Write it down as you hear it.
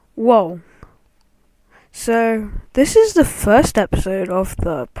Whoa. So, this is the first episode of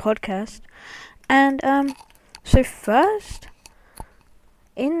the podcast. And, so first,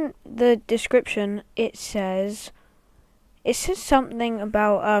 in the description, it says something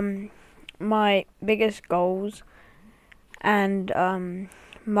about, my biggest goals and,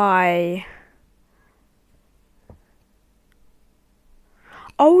 my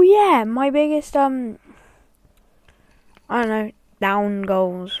biggest, I don't know, down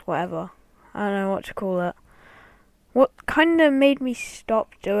goals, whatever. I don't know what to call it. What kind of made me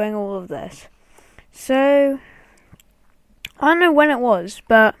stop doing all of this? So, I don't know when it was,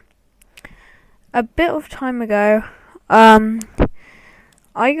 but a bit of time ago, I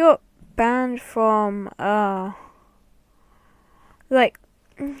got banned from, for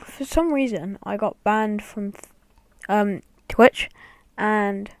some reason, I got banned from, Twitch,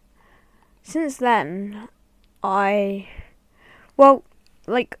 and since then, a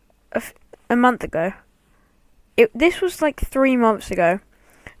month ago. This was 3 months ago,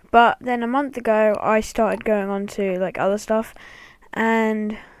 but then a month ago I started going on to other stuff,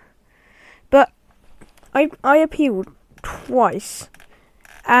 but I appealed twice,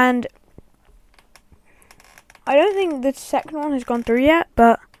 and I don't think the second one has gone through yet,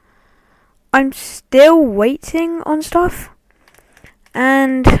 but I'm still waiting on stuff,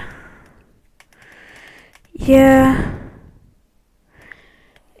 and yeah.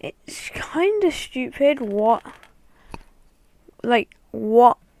 It's kind of stupid why?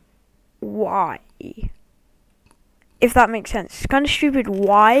 If that makes sense. It's kind of stupid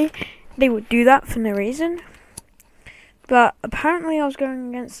why they would do that for no reason. But apparently I was going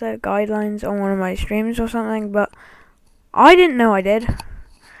against the guidelines on one of my streams or something, but I didn't know I did.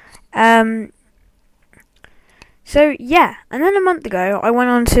 So yeah, and then a month ago I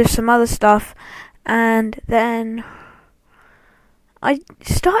went on to some other stuff, and then I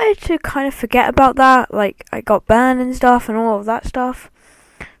started to kind of forget about that, I got banned and stuff and all of that stuff,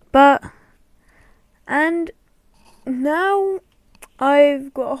 and now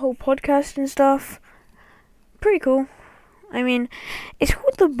I've got a whole podcast and stuff, pretty cool. I mean, it's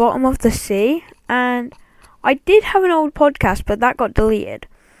called The Bottom of the Sea, and I did have an old podcast, but that got deleted.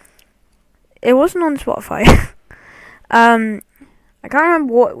 It wasn't on Spotify. I can't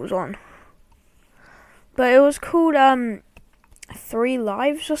remember what it was on, but it was called, 3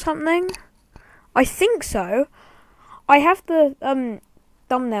 Lives or something. I think so. I have the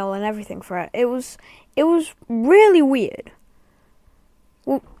thumbnail and everything for it. It was really weird.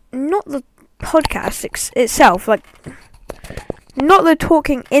 Well, not the podcast itself, not the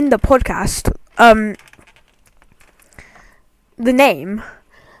talking in the podcast, the name,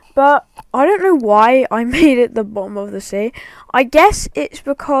 but I don't know why I made it The Bottom of the Sea. I guess it's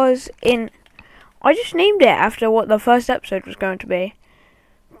because I just named it after what the first episode was going to be.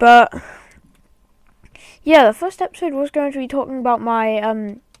 But yeah, the first episode was going to be talking about my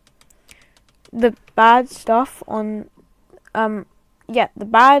the bad stuff on the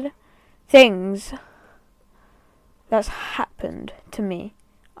bad things that's happened to me,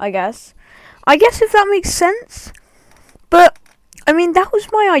 I guess if that makes sense. But I mean, that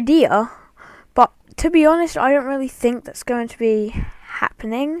was my idea, but to be honest, I don't really think that's going to be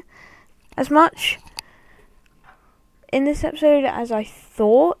happening as much in this episode as I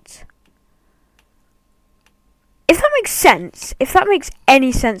thought. If that makes sense, if that makes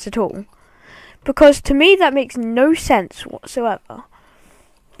any sense at all, because to me that makes no sense whatsoever.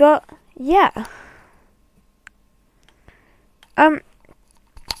 But yeah.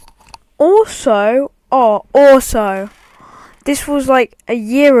 Also, this was a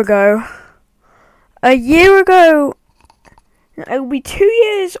year ago. It'll be 2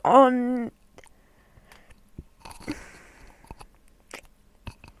 years on.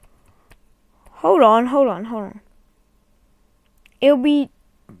 Hold on. It'll be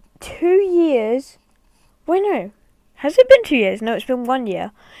 2 years. Wait, no. Has it been 2 years? No, it's been 1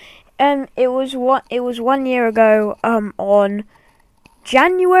 year. It was 1 year ago. On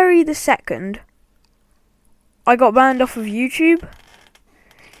January the 2nd, I got banned off of YouTube.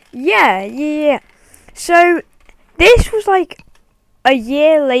 Yeah. So this was a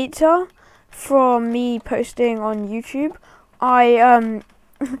year later from me posting on YouTube. I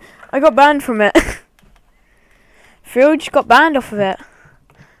got banned from it. Phil just got banned off of it.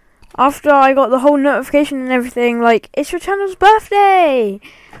 After I got the whole notification and everything, it's your channel's birthday.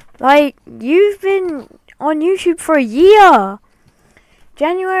 You've been on YouTube for a year.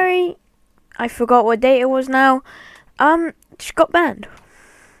 January, I forgot what date it was now. Just got banned.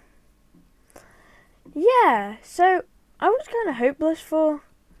 Yeah, so I was kind of hopeless for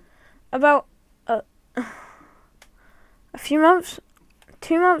about a few months,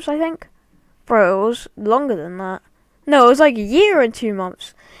 2 months, I think. Bro, it was longer than that. No, it was like a year and 2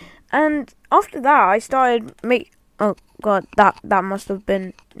 months. And after that, I started oh god, that must have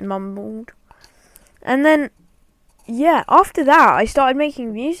been mumbled. And then, yeah, after that, I started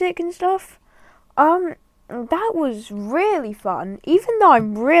making music and stuff. That was really fun. Even though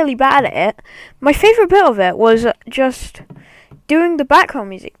I'm really bad at it, my favourite bit of it was just doing the background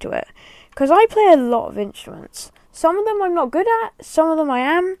music to it. Because I play a lot of instruments. Some of them I'm not good at, some of them I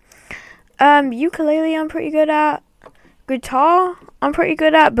am. Ukulele I'm pretty good at. Guitar I'm pretty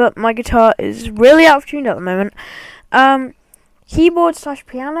good at, but my guitar is really out of tune at the moment. Keyboard /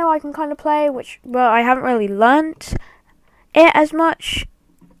 piano I can kind of play, but I haven't really learnt it as much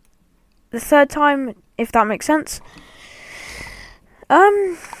the third time, if that makes sense.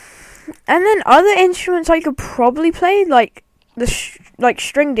 And then other instruments I could probably play, like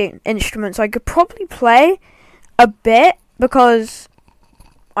stringed instruments, I could probably play a bit because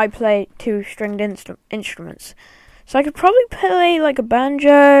I play 2 stringed instruments. So I could probably play like a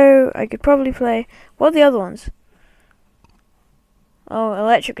banjo. I could probably play, what are the other ones? Oh,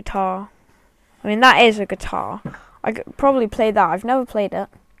 electric guitar. I mean, that is a guitar. I could probably play that. I've never played it.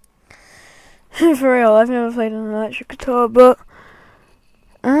 For real, I've never played an electric guitar, but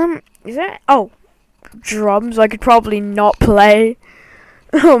is that? Oh, drums. I could probably not play.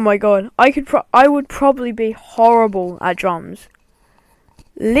 Oh my god, I would probably be horrible at drums.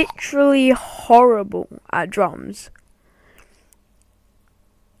 Literally horrible at drums.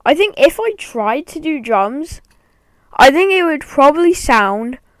 I think if I tried to do drums, I think it would probably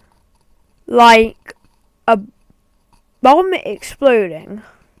sound like a bomb exploding.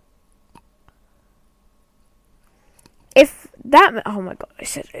 If that... Oh my god, I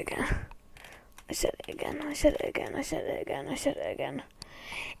said it again.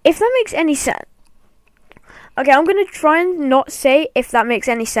 If that makes any sense. Okay, I'm going to try and not say if that makes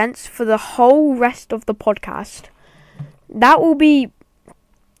any sense for the whole rest of the podcast. That will be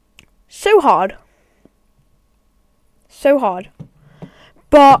so hard. So hard.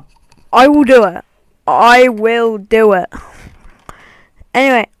 But I will do it. I will do it.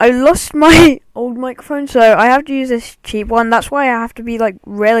 Anyway, I lost my old microphone, so I have to use this cheap one. That's why I have to be like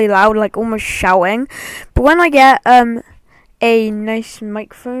really loud, like almost shouting. But when I get a nice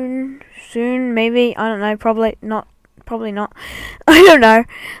microphone soon, maybe, I don't know, probably not. I don't know.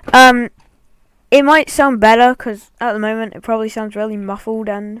 It might sound better because at the moment it probably sounds really muffled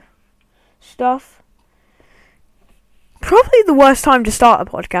and stuff. Probably the worst time to start a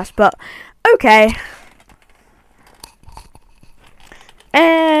podcast, but okay.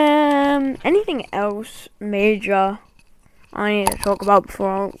 Anything else major I need to talk about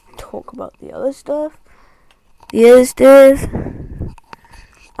before I talk about the other stuff? I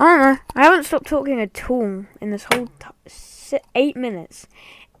don't know. I haven't stopped talking at all in this whole 8 minutes.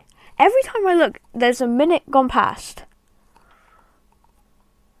 Every time I look, there's a minute gone past.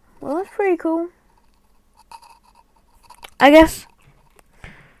 Well, that's pretty cool, I guess.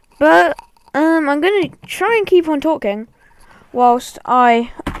 But I'm gonna try and keep on talking whilst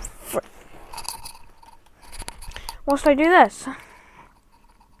I do this.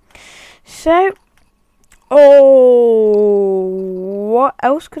 So, what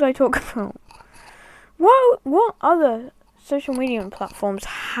else could I talk about? What other social media platforms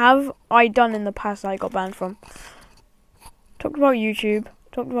have I done in the past that I got banned from? Talked about YouTube.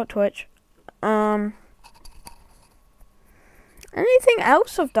 Talked about Twitch. Anything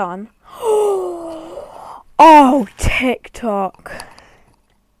else I've done? Oh, TikTok.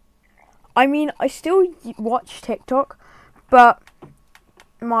 I mean, I still watch TikTok, but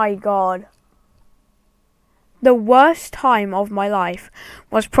my god. The worst time of my life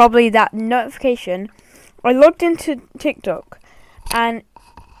was probably that notification. I logged into TikTok and...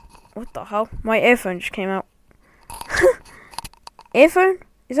 What the hell? My earphone just came out. Earphone?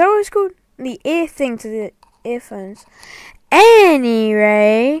 Is that what it's called? The ear thing to the earphones.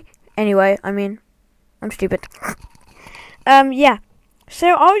 Anyway, I mean, I'm stupid. Yeah. So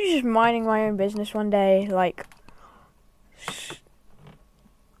I was just minding my own business one day, like...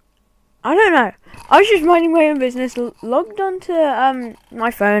 I don't know. I was just minding my own business, logged onto my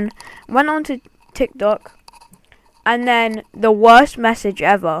phone, went onto TikTok, and then the worst message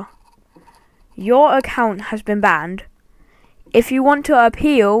ever. Your account has been banned. If you want to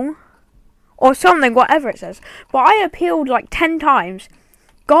appeal, or something, whatever it says. But I appealed like 10 times,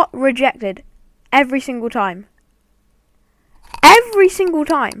 got rejected every single time. Every single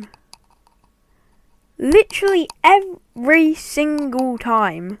time. Literally every single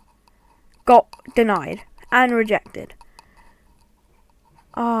time got denied and rejected.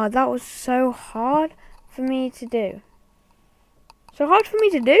 Oh, that was so hard for me to do. So hard for me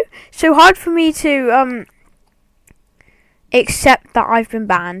to do. So hard for me to accept that I've been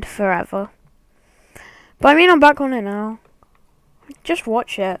banned forever. But I mean, I'm back on it now. Just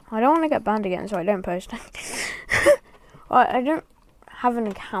watch it. I don't want to get banned again, so I don't post it. I don't have an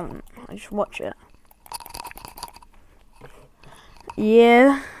account. I just watch it.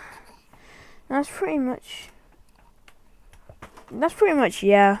 Yeah. That's pretty much,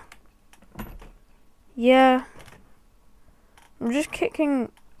 yeah. Yeah. I'm just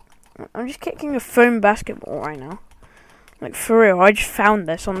kicking a foam basketball right now. Like, for real, I just found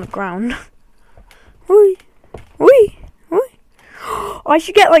this on the ground. Whee! Whee! Whee! I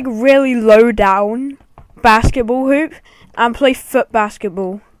should get, like, really low down basketball hoop and play foot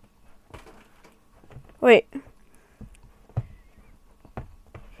basketball. Wait.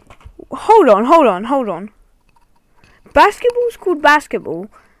 Hold on. Basketball's called basketball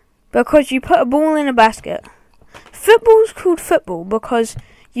because you put a ball in a basket. Football's called football because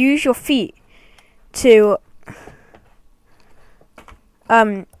you use your feet to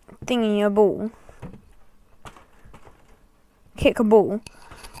thingy a ball. Kick a ball.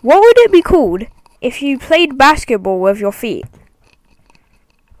 What would it be called if you played basketball with your feet?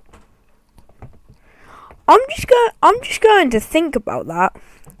 I'm just going to think about that.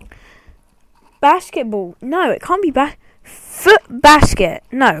 Basketball. No, it can't be foot basket.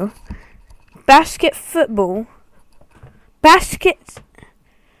 No. Basket football.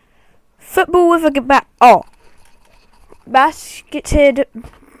 Football with a bat. Oh. Basketed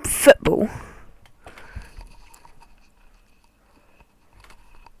football.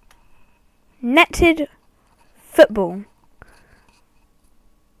 Netted football.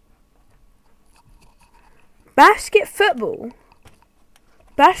 Basket football.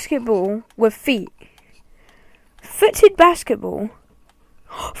 Basketball with feet. Footed basketball.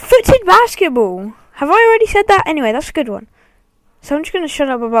 Footed basketball. Have I already said that? Anyway, that's a good one. So I'm just going to shut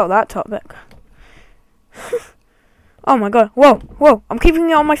up about that topic. Oh my god. Whoa. I'm keeping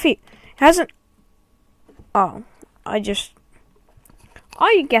it on my feet. It hasn't... Oh. I guess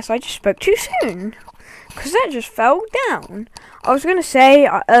I just spoke too soon. Because that just fell down. I was going to say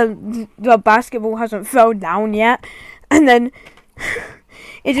the basketball hasn't fell down yet. And then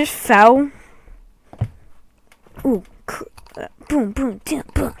it just fell. Ooh. Boom.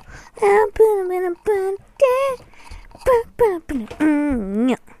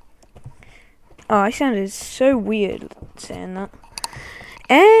 Oh, I sounded so weird saying that.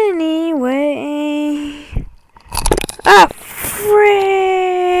 Anyway. Ah,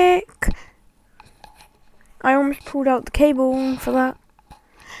 frick! I almost pulled out the cable for that.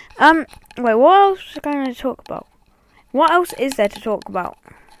 Wait, what else was I going to talk about? What else is there to talk about?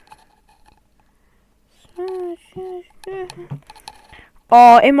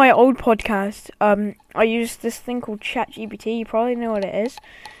 Oh, in my old podcast, I used this thing called ChatGPT. You probably know what it is.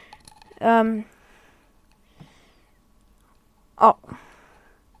 Oh.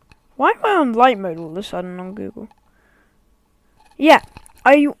 Why am I on light mode all of a sudden on Google? Yeah,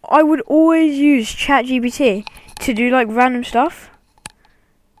 I would always use ChatGPT to do like random stuff.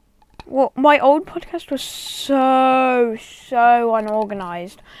 Well, my old podcast was so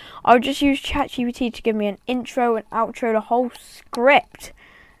unorganized. I would just use ChatGPT to give me an intro, an outro, the whole script.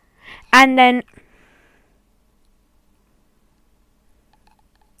 And then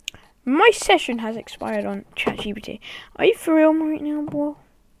my session has expired on ChatGPT. Are you for real right now, boy?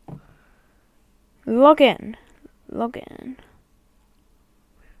 Log in.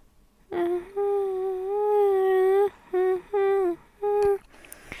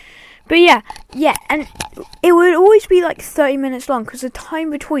 But yeah, and it would always be like 30 minutes long because the time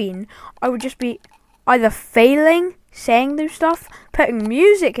between I would just be either failing, saying those stuff, putting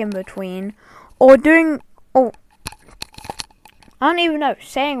music in between, or I don't even know,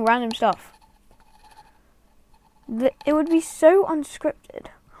 saying random stuff. It would be so unscripted.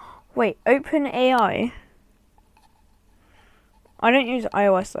 Wait, OpenAI. I don't use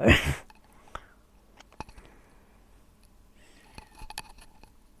iOS though.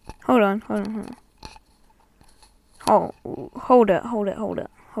 Hold on. Oh, hold it.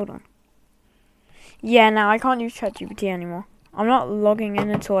 Hold on. Yeah, now I can't use ChatGPT anymore. I'm not logging in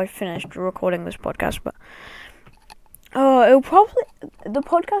until I finished recording this podcast, but the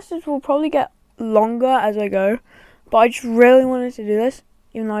podcasters will probably get longer as I go, but I just really wanted to do this,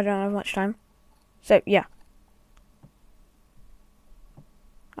 even though I don't have much time. So, yeah.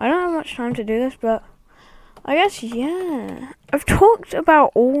 I don't have much time to do this, but I guess, yeah. I've talked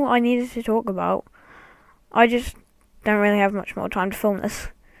about all I needed to talk about. I just don't really have much more time to film this.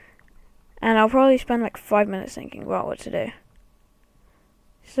 And I'll probably spend like 5 minutes thinking about what to do.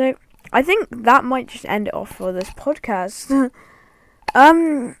 So, I think that might just end it off for this podcast.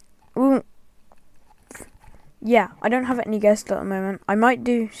 Well, yeah, I don't have any guests at the moment. I might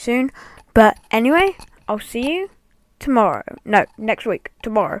do soon. But anyway, I'll see you tomorrow. No, next week.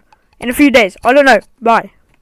 Tomorrow. In a few days. I don't know. Bye.